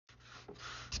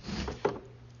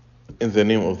In the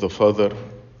name of the Father,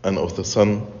 and of the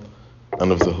Son,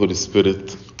 and of the Holy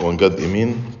Spirit, one God,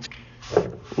 Amen.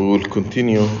 We will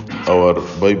continue our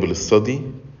Bible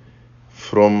study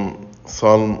from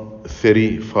Psalm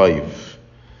 35.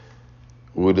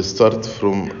 We will start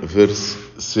from verse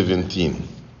 17.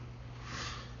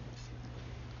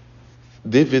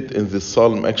 David in this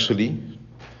psalm actually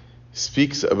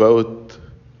speaks about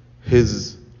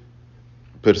his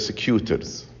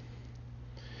persecutors.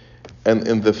 And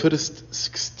in the first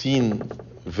 16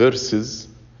 verses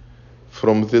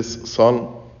from this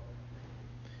psalm,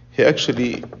 he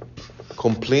actually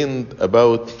complained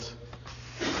about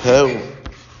how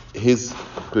his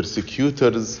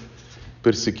persecutors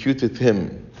persecuted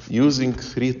him using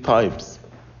three types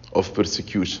of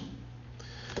persecution.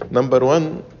 Number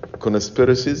one,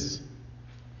 conspiracies.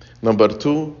 Number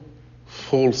two,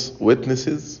 false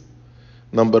witnesses.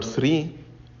 Number three,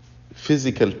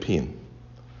 physical pain.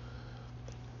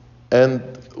 And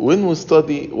when we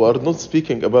study, we are not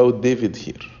speaking about David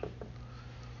here,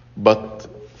 but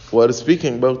we are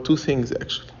speaking about two things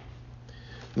actually.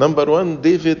 Number one,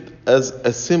 David as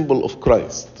a symbol of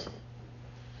Christ.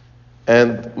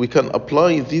 And we can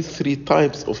apply these three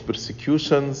types of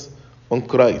persecutions on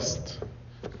Christ: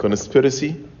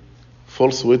 conspiracy,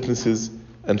 false witnesses,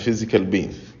 and physical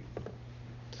pain.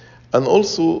 And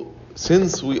also,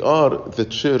 since we are the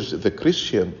church, the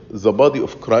Christian, the body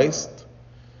of Christ,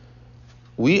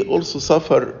 we also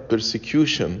suffer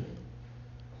persecution,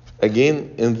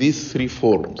 again, in these three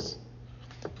forms.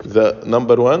 The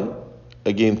number one,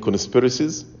 again,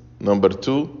 conspiracies. Number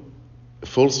two,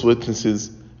 false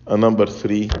witnesses. And number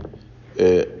three,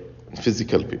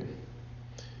 physical pain.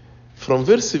 From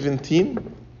verse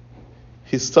 17,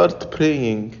 he starts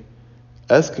praying,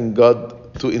 asking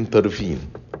God to intervene.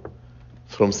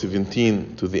 From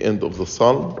 17 to the end of the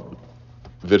psalm,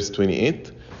 verse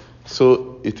 28.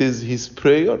 So it is his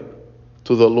prayer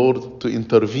to the Lord to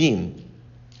intervene,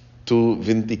 to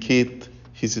vindicate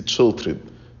his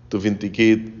children, to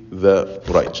vindicate the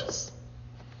righteous.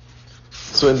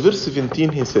 So in verse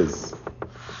 17 he says,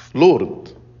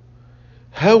 Lord,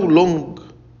 how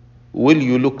long will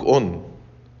you look on?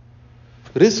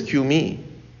 Rescue me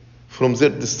from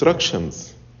their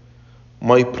destructions,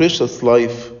 my precious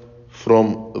life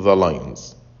from the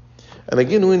lions. And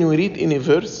again, when we read any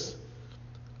verse,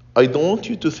 I don't want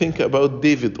you to think about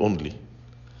David only,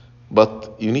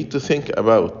 but you need to think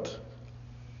about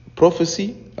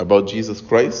prophecy about Jesus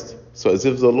Christ. So as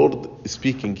if the Lord is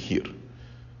speaking here.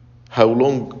 How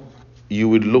long you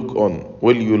will look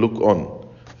on?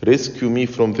 Rescue me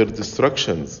from their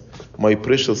destructions, my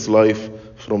precious life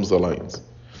from the lions.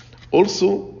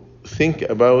 Also, think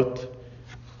about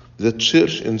the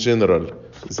church in general,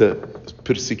 the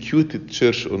persecuted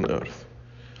church on earth.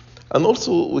 And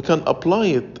also, we can apply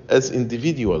it as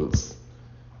individuals.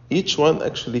 Each one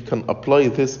actually can apply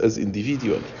this as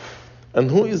individual. And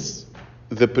who is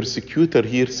the persecutor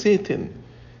here? Satan.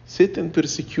 Satan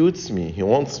persecutes me. He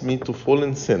wants me to fall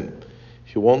in sin.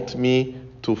 He wants me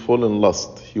to fall in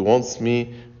lust. He wants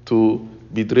me to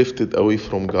be drifted away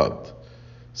from God.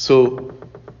 So,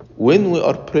 when we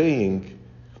are praying,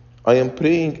 I am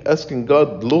praying, asking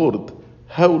God, Lord,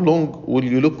 how long will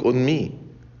you look on me?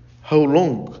 How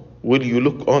long will you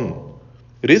look on?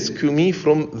 Rescue me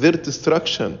from their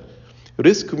destruction.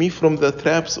 Rescue me from the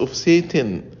traps of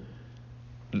Satan.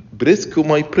 Rescue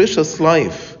my precious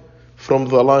life from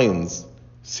the lions.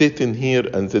 Satan here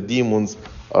and the demons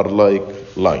are like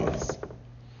lions.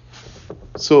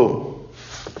 So,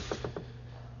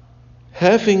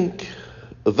 having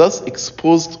thus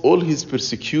exposed all his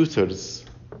persecutors,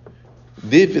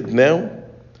 David now,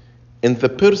 in the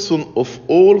person of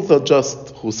all the just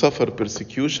who suffer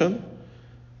persecution,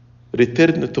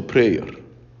 return to prayer,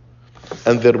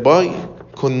 and thereby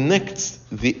connects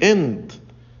the end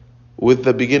with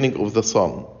the beginning of the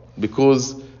psalm.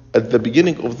 Because at the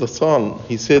beginning of the psalm,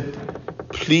 he said,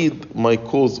 plead my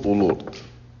cause, O Lord.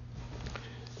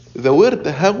 The word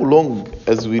how long,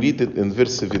 as we read it in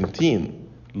verse 17,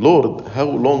 Lord,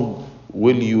 how long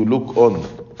will you look on?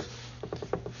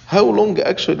 How long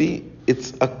actually,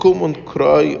 it's a common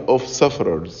cry of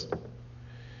sufferers.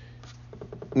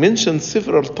 Mentioned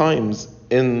several times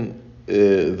in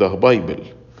the Bible.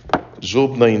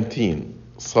 Job 19,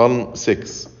 Psalm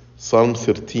 6, Psalm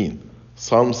 13,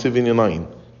 Psalm 79,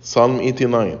 Psalm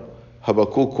 89,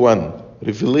 Habakkuk 1,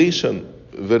 Revelation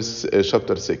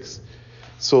chapter 6.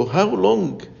 So how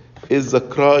long is the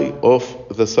cry of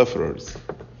the sufferers?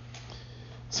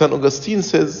 St. Augustine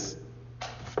says,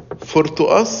 for to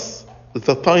us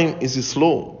the time is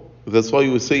slow. That's why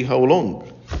we say how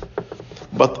long.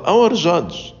 But our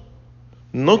judge,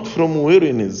 not from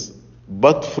weariness,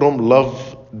 but from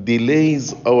love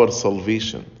delays our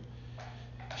salvation.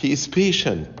 He is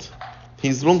patient. He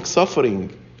is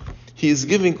long-suffering. He is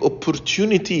giving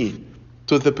opportunity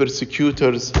to the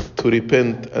persecutors to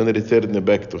repent and return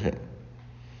back to him.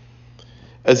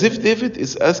 As if David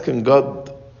is asking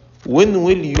God, when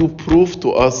will you prove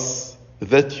to us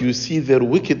that you see their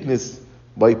wickedness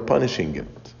by punishing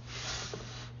it?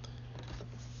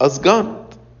 As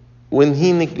God, when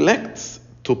he neglects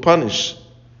to punish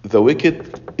the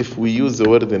wicked, if we use the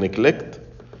word neglect,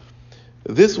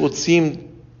 this would seem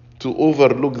to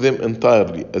overlook them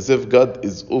entirely, as if God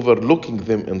is overlooking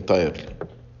them entirely.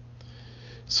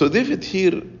 So David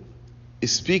here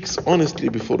speaks honestly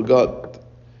before God,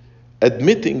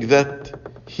 admitting that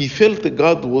he felt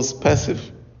God was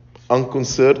passive,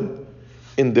 unconcerned,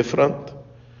 indifferent.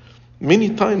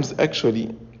 Many times,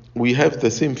 actually, we have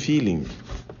the same feeling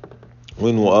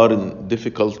when we are in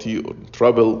difficulty or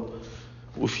trouble.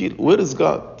 We feel, where is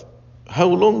God? How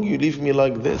long you leave me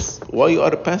like this? Why you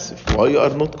are passive? Why you are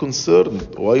not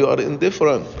concerned? Why you are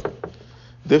indifferent?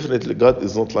 Definitely God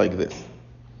is not like this.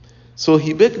 So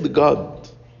he begged God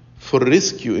for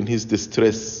rescue in his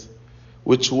distress,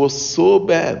 which was so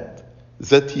bad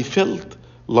that he felt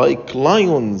like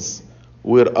lions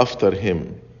were after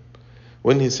him.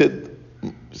 When he said,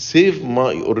 save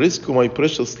my or rescue my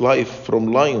precious life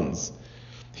from lions,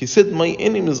 he said, my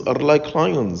enemies are like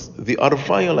lions. They are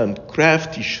violent,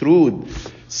 crafty, shrewd,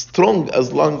 strong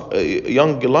as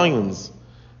young lions.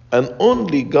 And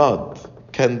only God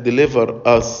can deliver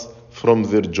us from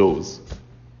their jaws.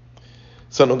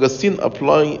 St. Augustine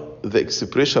applied the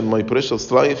expression, my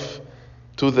precious life,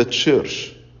 to the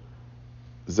church.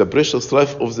 The precious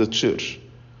life of the church.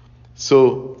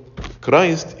 So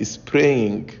Christ is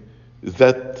praying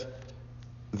that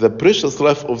the precious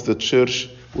life of the church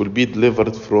will be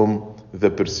delivered from the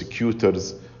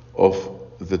persecutors of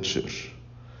the church.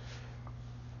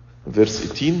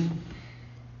 Verse 18,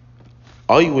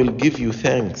 I will give you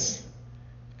thanks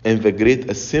in the great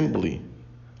assembly.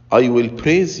 I will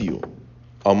praise you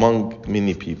among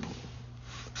many people.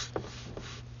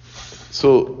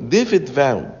 So David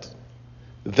vowed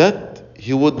that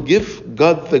he would give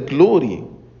God the glory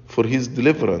for his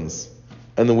deliverance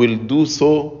and will do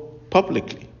so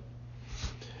publicly.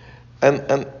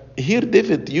 And here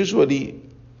David usually,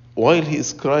 while he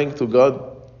is crying to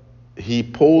God, he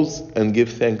pauses and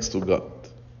gives thanks to God.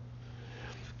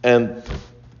 And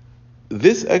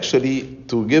this actually,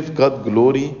 to give God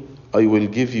glory, I will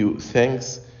give you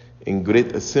thanks in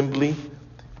great assembly.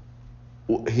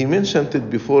 He mentioned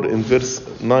it before in verse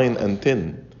 9 and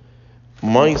 10.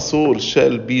 My soul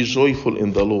shall be joyful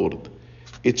in the Lord.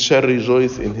 It shall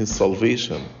rejoice in his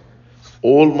salvation.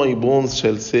 All my bones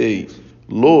shall say,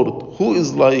 Lord, who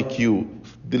is like you,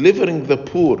 delivering the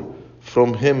poor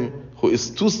from him who is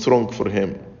too strong for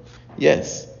him?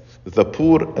 Yes, the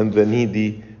poor and the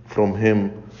needy from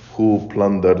him who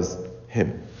plunders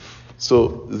him.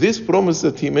 So this promise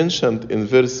that he mentioned in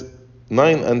verse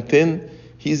 9 and 10,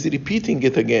 he is repeating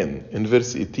it again in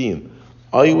verse 18.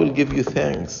 I will give you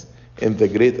thanks in the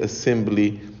great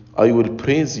assembly. I will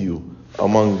praise you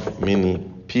among many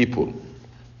people.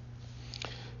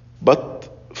 But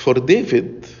for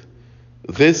David,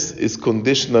 this is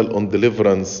conditional on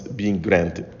deliverance being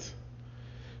granted.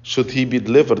 Should he be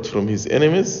delivered from his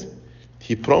enemies,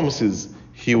 he promises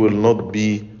he will not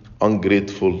be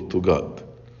ungrateful to God.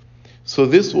 So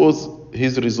this was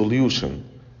his resolution,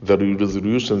 the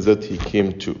resolution that he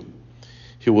came to.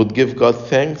 He would give God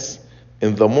thanks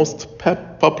in the most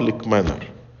public manner.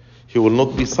 He will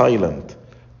not be silent,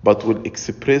 but will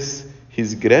express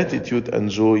his gratitude and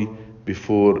joy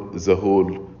before the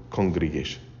whole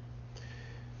congregation.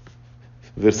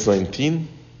 Verse 19,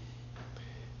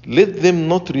 let them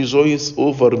not rejoice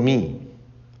over me,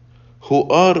 who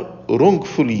are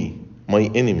wrongfully my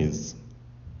enemies,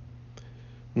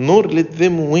 nor let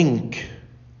them wink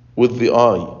with the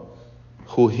eye,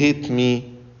 who hate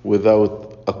me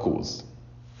without a cause.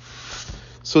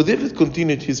 So David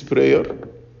continued his prayer,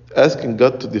 asking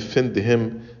God to defend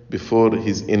him before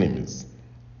his enemies.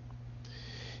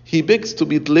 He begs to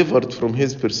be delivered from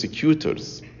his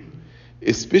persecutors,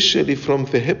 especially from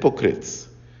the hypocrites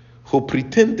who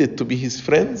pretended to be his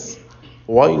friends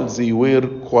while they were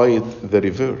quite the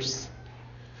reverse.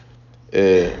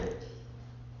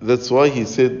 That's why he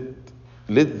said,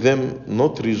 let them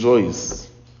not rejoice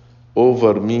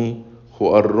over me who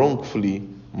are wrongfully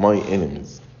my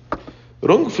enemies.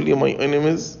 Wrongfully my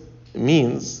enemies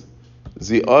means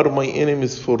they are my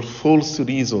enemies for false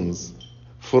reasons,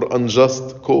 for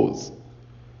unjust cause.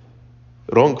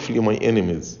 Wrongfully my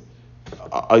enemies.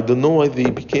 I don't know why they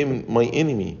became my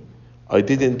enemy. I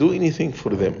didn't do anything for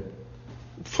them.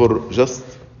 for just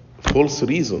false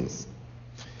reasons.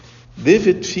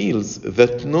 David feels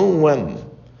that no one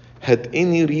had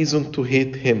any reason to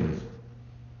hate him,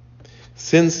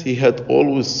 since he had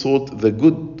always sought the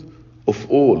good of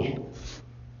all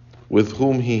with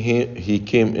whom he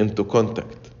came into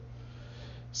contact.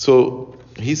 So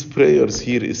his prayers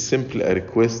here is simply a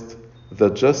request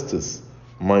that justice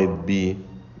might be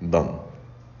done.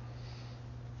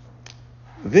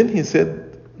 Then he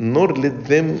said, nor let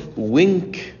them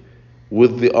wink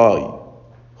with the eye,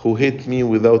 who hate me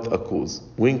without a cause.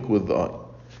 Wink with the eye.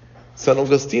 St.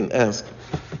 Augustine asked,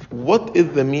 what is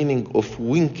the meaning of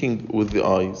winking with the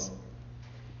eyes?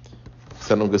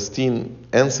 St. Augustine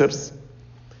answers,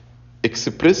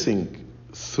 expressing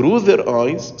through their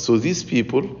eyes, so these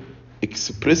people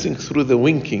expressing through the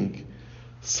winking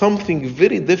something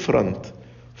very different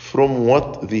from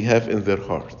what they have in their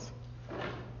heart.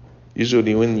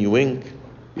 Usually when you wink,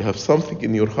 you have something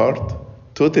in your heart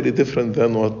totally different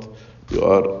than what you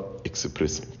are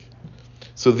expressing.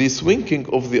 So this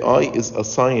winking of the eye is a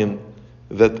sign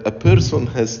that a person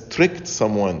has tricked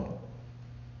someone.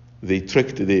 They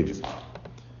tricked David.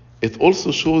 It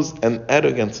also shows an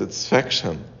arrogant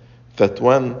satisfaction that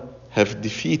one have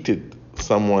defeated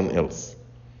someone else.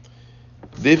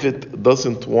 David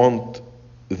doesn't want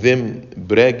them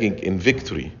bragging in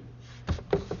victory,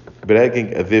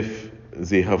 bragging as if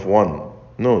they have won.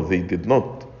 No, they did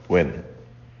not win.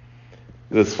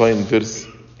 That's why in verse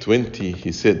 20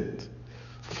 he said,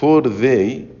 for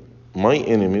they, my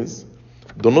enemies,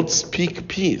 do not speak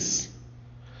peace,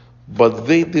 but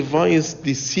they devise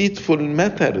deceitful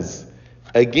matters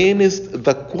against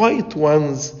the quiet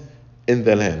ones in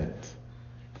the land.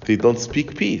 They don't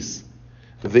speak peace.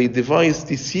 They devise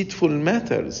deceitful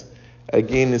matters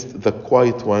against the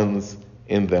quiet ones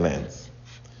in the lands.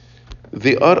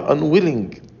 They are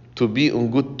unwilling to be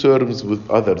on good terms with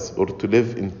others or to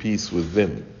live in peace with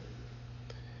them.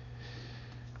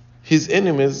 His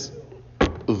enemies,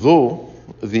 though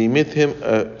they made him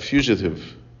a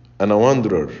fugitive and a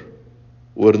wanderer,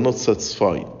 were not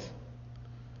satisfied.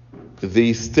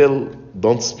 They still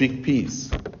don't speak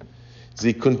peace.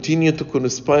 They continue to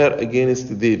conspire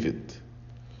against David.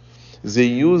 They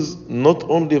use not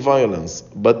only violence,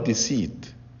 but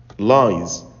deceit,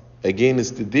 lies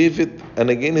against David and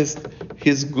against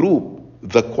his group,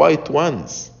 the quiet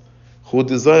ones, who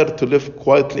desire to live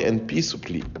quietly and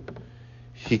peaceably.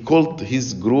 He called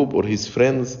his group or his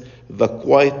friends the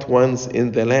quiet ones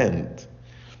in the land.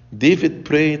 David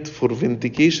prayed for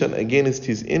vindication against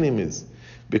his enemies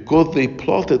because they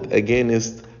plotted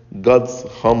against God's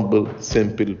humble,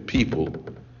 simple people,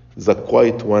 the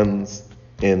quiet ones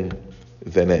in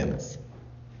the lands.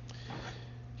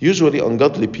 Usually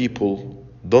ungodly people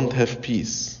don't have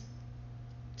peace.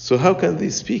 So how can they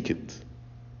speak it?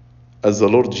 As the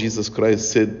Lord Jesus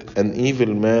Christ said, an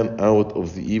evil man out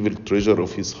of the evil treasure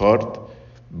of his heart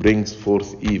brings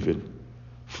forth evil.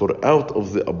 For out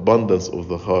of the abundance of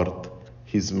the heart,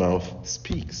 his mouth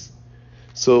speaks.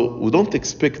 So we don't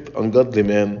expect ungodly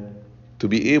men to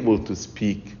be able to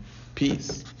speak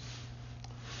peace.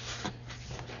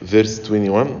 Verse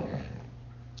 21.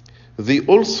 They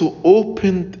also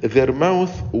opened their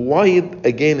mouth wide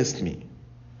against me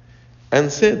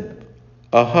and said,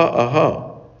 aha, aha,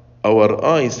 our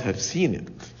eyes have seen it.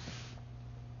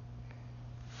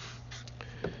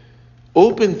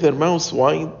 Opened their mouths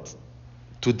wide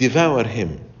to devour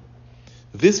him.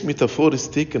 This metaphor is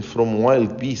taken from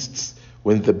wild beasts.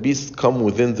 When the beasts come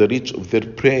within the reach of their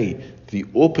prey, they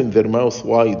open their mouth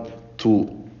wide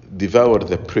to devour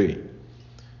the prey.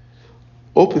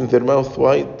 Open their mouth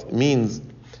wide means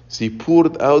they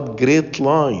poured out great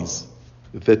lies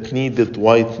that needed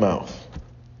wide mouth.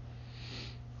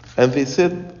 And they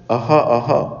said, aha,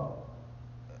 aha,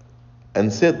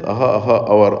 and said, aha, aha,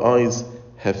 our eyes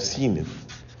have seen it.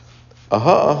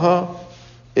 Aha, aha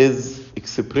is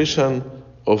expression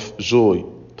of joy,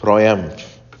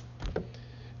 triumph.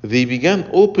 They began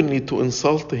openly to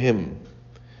insult him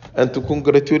and to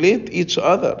congratulate each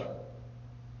other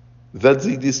that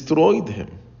they destroyed him.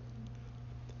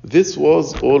 This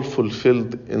was all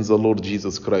fulfilled in the Lord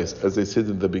Jesus Christ. As I said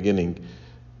in the beginning,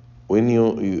 when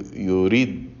you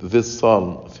read this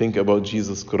psalm, think about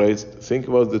Jesus Christ, think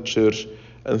about the church,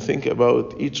 and think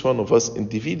about each one of us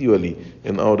individually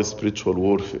in our spiritual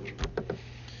warfare.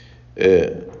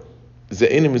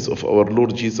 The enemies of our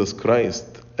Lord Jesus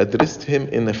Christ addressed him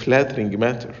in a flattering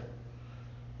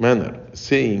manner,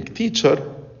 saying, Teacher,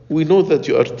 we know that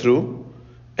you are true,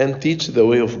 and teach the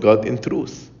way of God in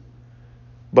truth.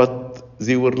 But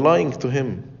they were lying to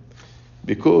him,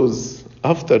 because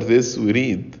after this we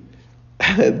read,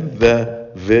 the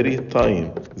very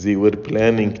time they were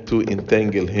planning to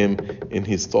entangle him in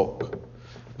his talk.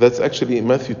 That's actually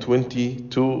Matthew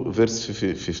 22, verse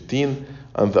 15,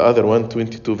 and the other one,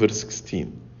 22, verse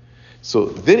 16. So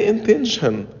their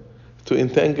intention to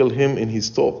entangle him in his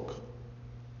talk.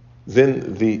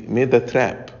 Then they made a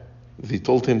trap. They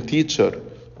told him, "Teacher,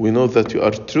 we know that you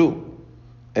are true,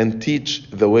 and teach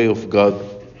the way of God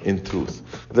in truth."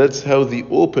 That's how they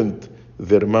opened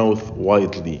their mouth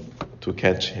widely to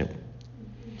catch him.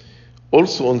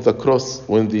 Also on the cross,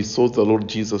 when they saw the Lord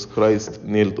Jesus Christ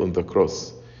nailed on the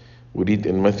cross, we read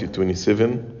in Matthew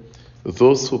 27,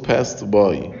 "Those who passed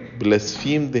by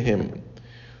blasphemed him,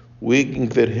 wagging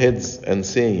their heads and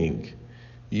saying,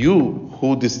 'You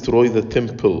who destroy the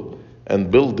temple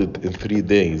and build it in 3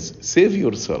 days, save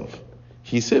yourself.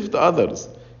 He saved others,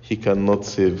 he cannot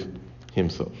save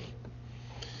himself.'"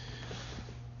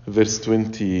 Verse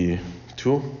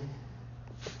 22,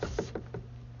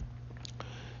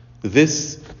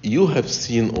 "This you have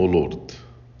seen, O Lord."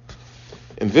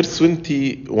 In verse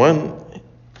 21,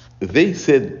 they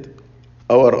said,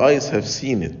 "Our eyes have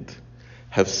seen it,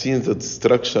 have seen the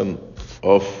destruction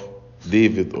of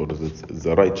David or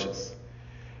the righteous."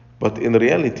 But in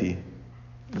reality,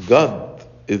 God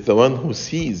is the one who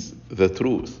sees the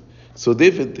truth. So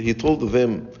David, he told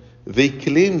them, they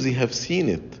claim they have seen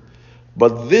it,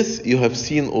 but this you have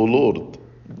seen, O Lord.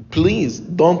 Please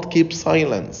don't keep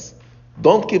silence.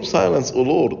 Don't keep silence, O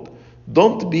Lord.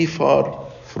 Don't be far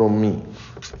from me.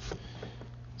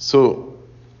 So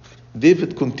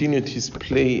David continued his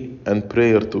plea and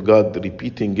prayer to God,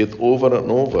 repeating it over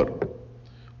and over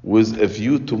with a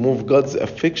view to move God's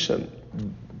affection.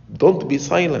 Don't be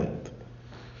silent.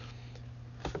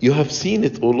 You have seen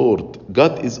it, O Lord.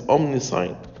 God is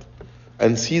omniscient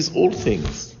and sees all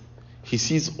things. He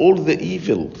sees all the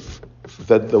evil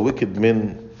that the wicked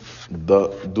men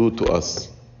do to us.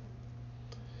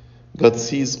 God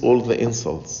sees all the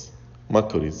insults,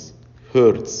 mockeries,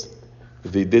 hurts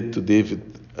they did to David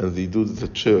and they do to the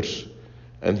church,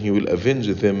 and he will avenge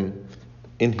them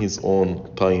in his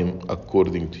own time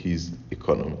according to his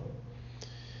economy.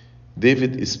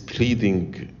 David is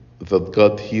pleading that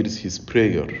God hears his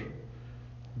prayer.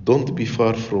 Don't be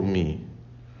far from me.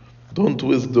 Don't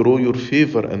withdraw your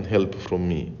favor and help from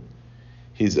me.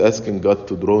 He's asking God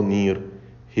to draw near,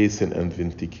 hasten and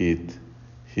vindicate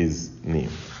his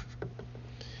name.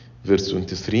 Verse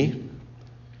 23,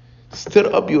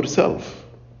 "Stir up yourself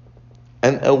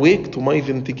and awake to my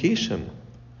vindication,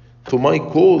 to my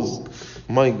cause,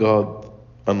 my God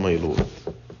and my Lord."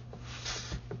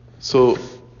 So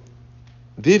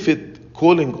David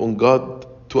calling on God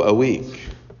to awake,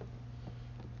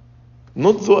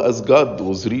 not though as God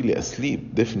was really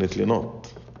asleep, definitely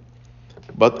not,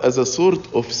 but as a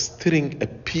sort of stirring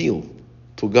appeal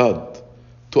to God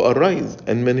to arise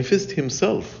and manifest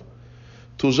himself,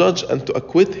 to judge and to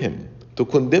acquit him, to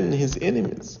condemn his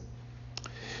enemies.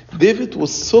 David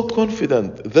was so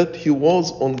confident that he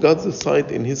was on God's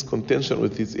side in his contention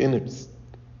with his enemies.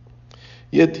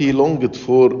 Yet he longed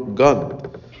for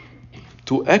God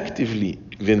to actively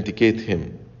vindicate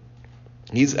him.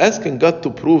 He's asking God to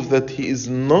prove that he is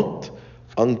not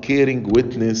uncaring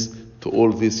witness to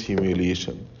all this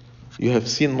humiliation. You have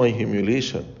seen my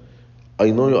humiliation.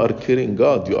 I know you are caring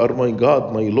God. You are my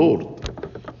God, my Lord.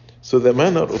 So the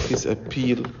manner of his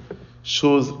appeal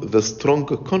shows the strong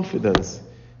confidence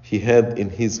he had in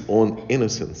his own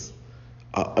innocence.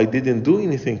 I didn't do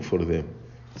anything for them.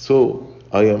 So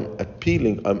I am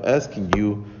appealing, I'm asking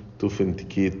you to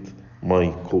vindicate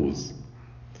my cause.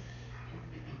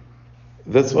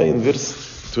 That's why in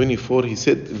verse 24 he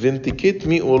said, "Vindicate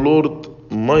me, O Lord,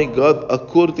 my God,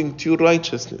 according to your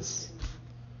righteousness."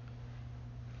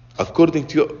 According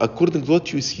to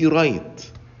what you see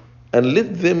right. And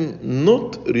let them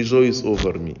not rejoice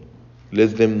over me.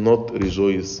 Let them not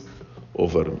rejoice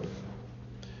over me.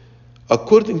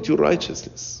 According to your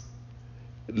righteousness.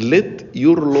 Let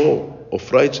your law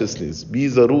of righteousness be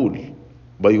the rule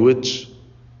by which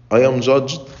I am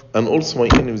judged and also my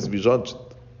enemies be judged.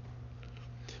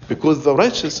 Because the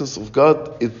righteousness of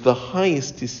God is the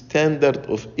highest standard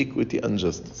of equity and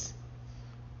justice.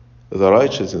 The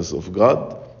righteousness of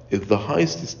God is the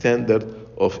highest standard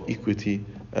of equity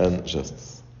and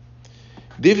justice.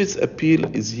 David's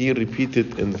appeal is here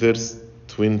repeated in verse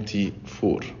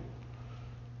 24.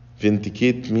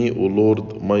 "Vindicate me, O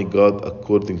Lord, my God,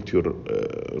 according to your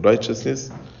righteousness,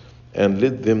 and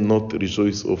let them not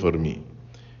rejoice over me."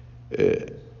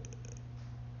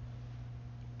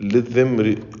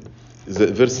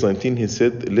 Verse 19 he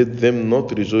said, "Let them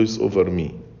not rejoice over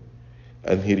me."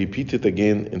 And he repeated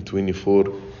again in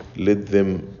 24, "Let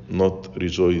them not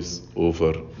rejoice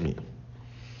over me."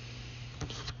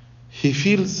 He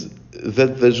feels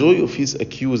that the joy of his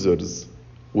accusers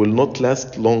will not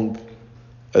last long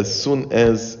as soon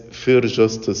as fair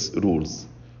justice rules.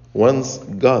 Once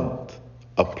God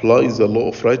applies the law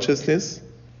of righteousness,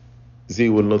 they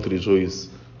will not rejoice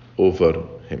over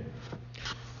him.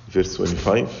 Verse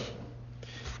 25.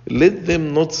 Let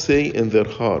them not say in their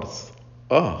hearts,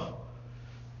 "Ah,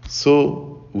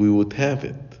 so we would have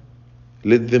it."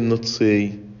 Let them not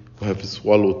say, "We have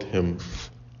swallowed him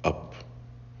up."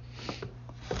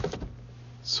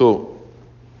 So,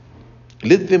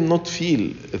 let them not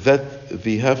feel that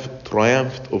they have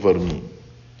triumphed over me.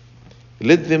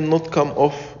 Let them not come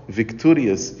off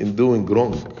victorious in doing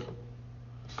wrong.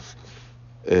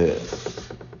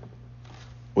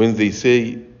 When they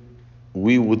say,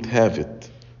 "We would have it,"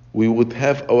 we would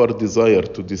have our desire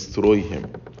to destroy him.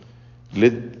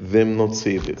 Let them not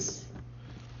say this.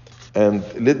 And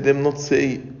let them not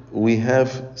say, "We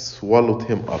have swallowed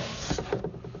him up."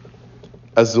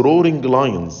 As roaring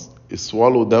lions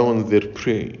swallow down their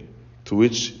prey, to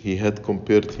which he had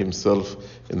compared himself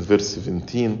in verse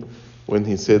 17 when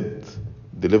he said,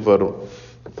 "Deliver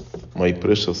my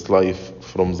precious life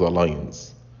from the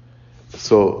lions."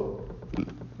 So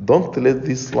don't let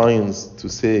these lions to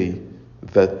say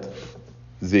that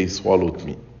they swallowed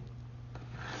me.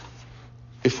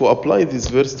 If we apply this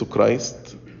verse to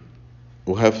Christ,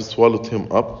 who have swallowed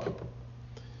him up,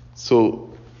 so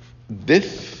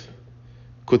death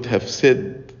could have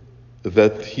said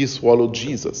that he swallowed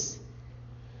Jesus.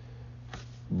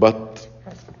 But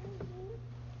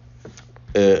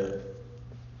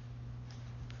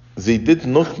they did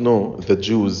not know, the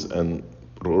Jews and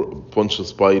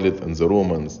Pontius Pilate and the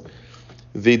Romans,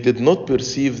 they did not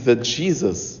perceive that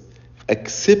Jesus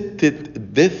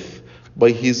accepted death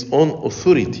by his own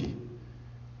authority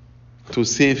to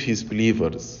save his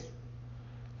believers.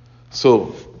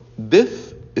 So,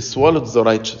 death swallowed the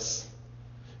righteous.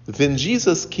 Then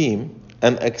Jesus came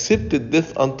and accepted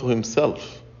death unto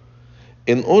himself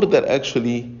in order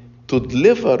actually to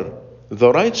deliver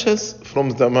the righteous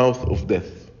from the mouth of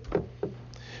death.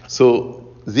 So,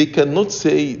 they cannot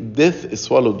say death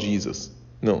swallowed Jesus.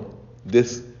 No,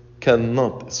 death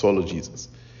cannot swallow Jesus.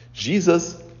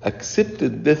 Jesus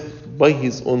accepted death by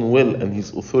his own will and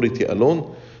his authority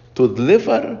alone to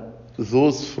deliver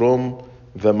those from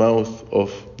the mouth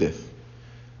of death.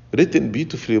 Written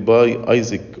beautifully by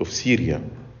Isaac of Syria.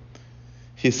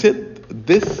 He said,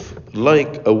 "Death,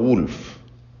 like a wolf,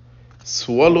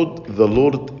 swallowed the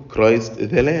Lord Christ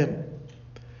the Lamb,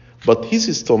 but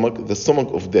his stomach, the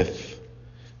stomach of death,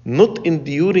 not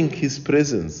enduring his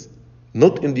presence,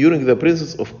 not enduring the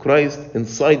presence of Christ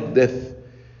inside death,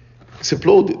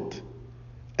 exploded.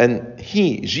 And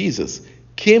he, Jesus,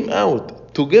 came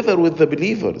out together with the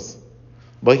believers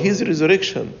by his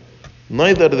resurrection.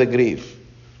 Neither the grave,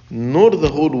 nor the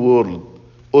whole world,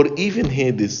 or even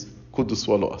Hades could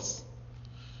swallow us."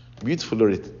 Beautifully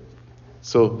written.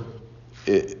 So,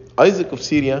 Isaac of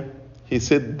Syria, he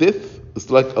said, death is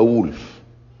like a wolf.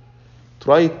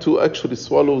 Try to actually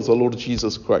swallow the Lord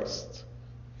Jesus Christ,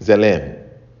 the Lamb.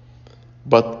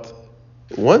 But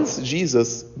once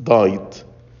Jesus died,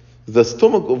 the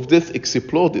stomach of death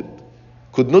exploded,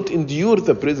 could not endure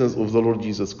the presence of the Lord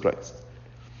Jesus Christ.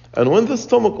 And when the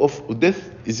stomach of death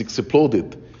is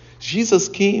exploded, Jesus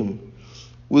came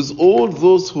with all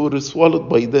those who were swallowed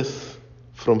by death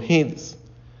from Hades.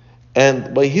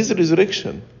 And by his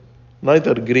resurrection,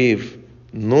 neither grave,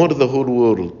 nor the whole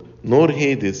world, nor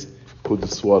Hades could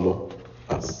swallow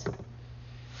us.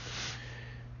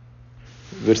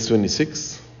 Verse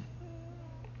 26.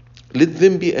 Let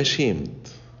them be ashamed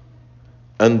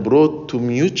and brought to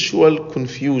mutual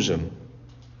confusion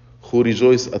who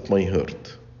rejoice at my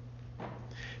hurt.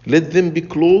 Let them be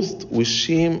clothed with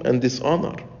shame and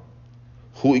dishonor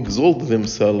who exalt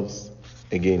themselves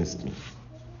against me.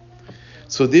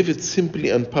 So David simply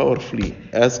and powerfully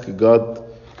asked God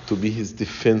to be his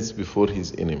defense before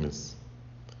his enemies.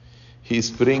 He is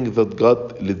praying that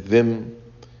God let them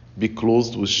be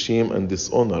clothed with shame and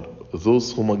dishonor,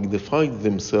 those who magnified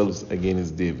themselves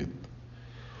against David,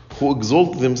 who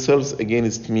exalt themselves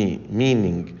against me,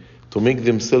 meaning to make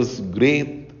themselves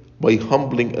great by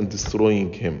humbling and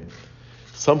destroying him.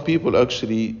 Some people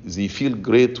actually, they feel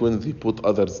great when they put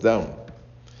others down.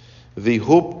 They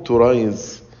hope to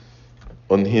rise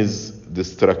on his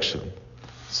destruction.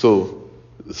 So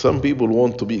some people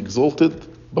want to be exalted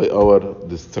by our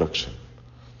destruction.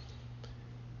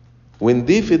 When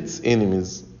David's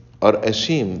enemies are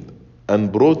ashamed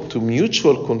and brought to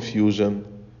mutual confusion,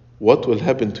 what will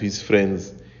happen to his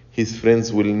friends? His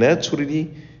friends will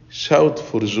naturally shout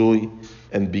for joy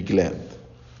and be glad.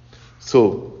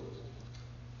 So,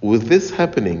 with this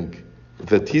happening,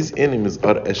 that his enemies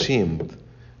are ashamed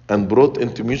and brought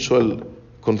into mutual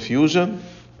confusion,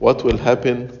 what will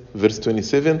happen? Verse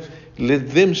 27, let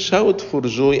them shout for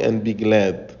joy and be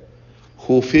glad,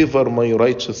 who favor my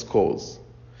righteous cause.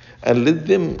 And let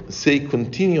them say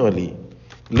continually,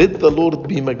 let the Lord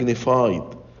be magnified,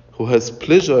 who has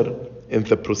pleasure in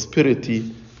the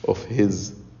prosperity of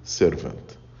his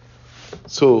servant.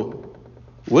 So,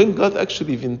 when God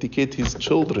actually vindicates his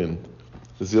children,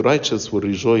 the righteous will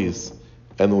rejoice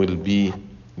and will be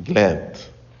glad.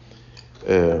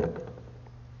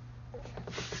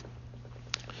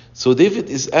 So David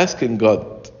is asking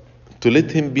God to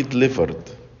let him be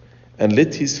delivered and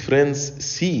let his friends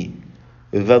see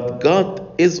that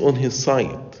God is on his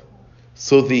side,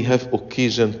 so they have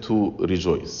occasion to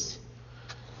rejoice.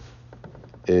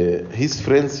 His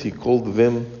friends, he called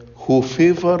them, who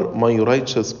favor my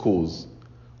righteous cause.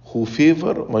 Who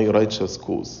favor my righteous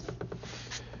cause.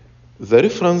 The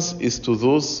reference is to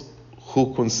those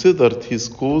who considered his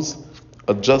cause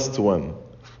a just one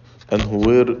and who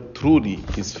were truly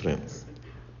his friends.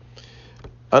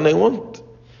 And I want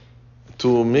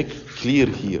to make clear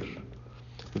here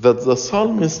that the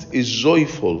psalmist is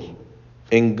joyful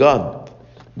in God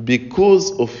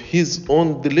because of his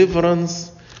own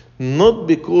deliverance, not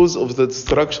because of the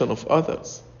destruction of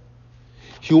others.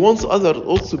 He wants others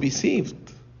also to be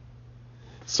saved.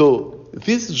 So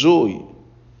this joy,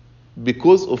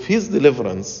 because of his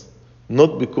deliverance,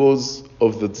 not because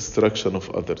of the destruction of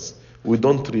others. We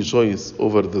don't rejoice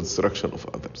over the destruction of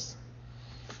others.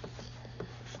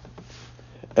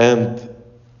 And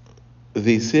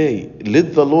they say,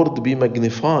 let the Lord be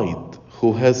magnified,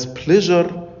 who has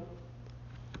pleasure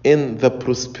in the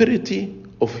prosperity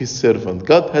of his servant.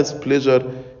 God has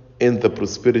pleasure in the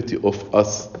prosperity of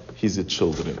us, his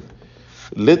children.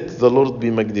 Let the Lord be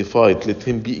magnified, let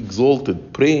him be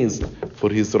exalted, praised for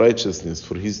his righteousness,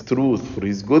 for his truth, for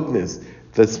his goodness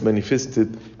that's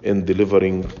manifested in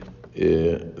delivering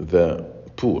the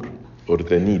poor or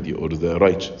the needy or the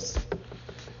righteous.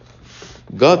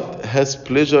 God has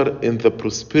pleasure in the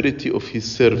prosperity of his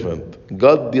servant.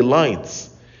 God delights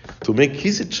to make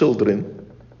his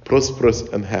children prosperous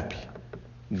and happy.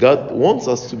 God wants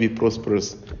us to be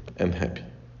prosperous and happy.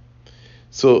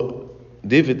 So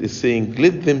David is saying,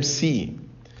 let them see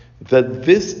that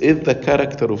this is the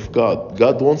character of God.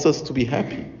 God wants us to be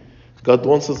happy. God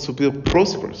wants us to be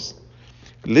prosperous.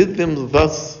 Let them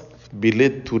thus be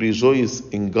led to rejoice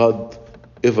in God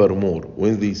evermore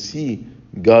when they see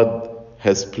God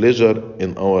has pleasure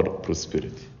in our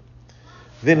prosperity.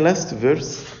 Then last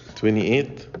verse,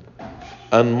 28,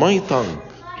 and my tongue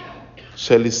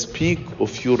shall speak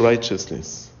of your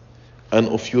righteousness and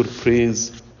of your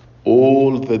praise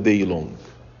all the day long.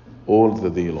 All the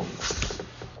day long.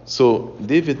 So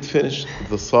David finished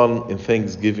the psalm in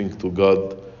thanksgiving to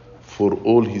God for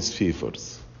all his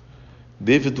favors.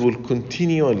 David will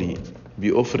continually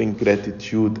be offering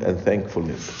gratitude and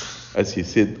thankfulness. As he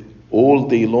said, all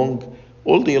day long.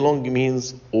 All day long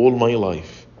means all my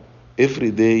life,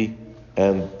 every day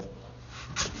and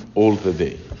all the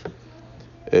day.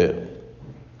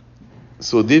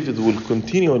 So David will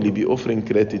continually be offering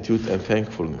gratitude and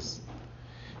thankfulness.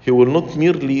 He will not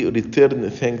merely return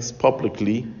thanks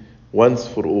publicly once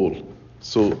for all.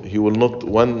 So he will not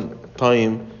one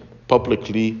time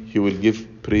publicly he will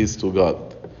give praise to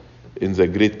God in the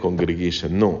great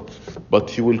congregation. No. But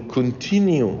he will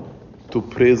continue to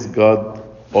praise God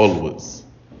always.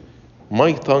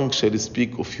 My tongue shall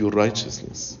speak of your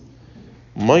righteousness.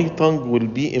 My tongue will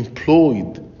be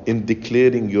employed in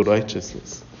declaring your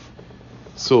righteousness.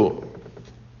 So,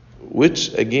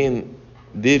 which again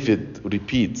David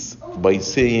repeats by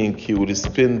saying he will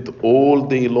spend all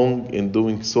day long in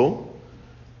doing so.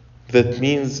 That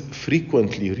means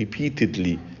frequently,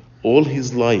 repeatedly, all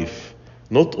his life,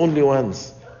 not only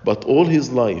once, but all his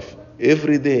life,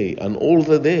 every day and all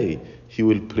the day, he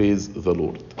will praise the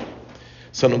Lord.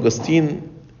 St.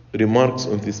 Augustine remarks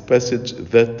on this passage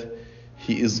that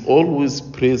he is always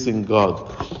praising God,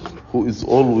 who is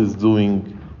always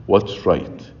doing what's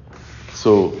right.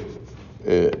 So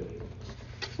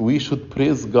we should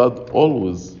praise God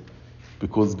always,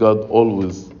 because God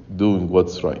always doing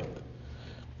what's right.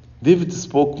 David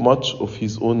spoke much of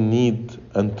his own need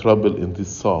and trouble in this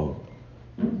psalm,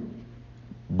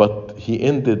 but he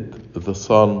ended the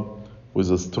psalm with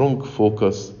a strong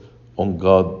focus on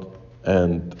God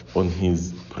and on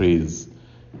his praise.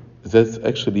 That's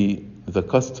actually the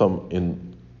custom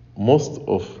in most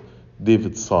of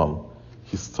David's psalm.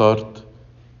 He starts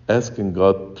asking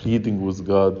God, pleading with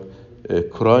God,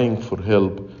 crying for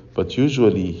help, but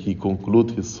usually he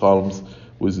concludes his psalms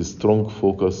with a strong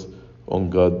focus on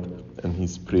God and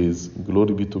his praise.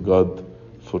 Glory be to God.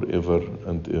 forever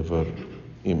and ever.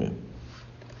 Amen.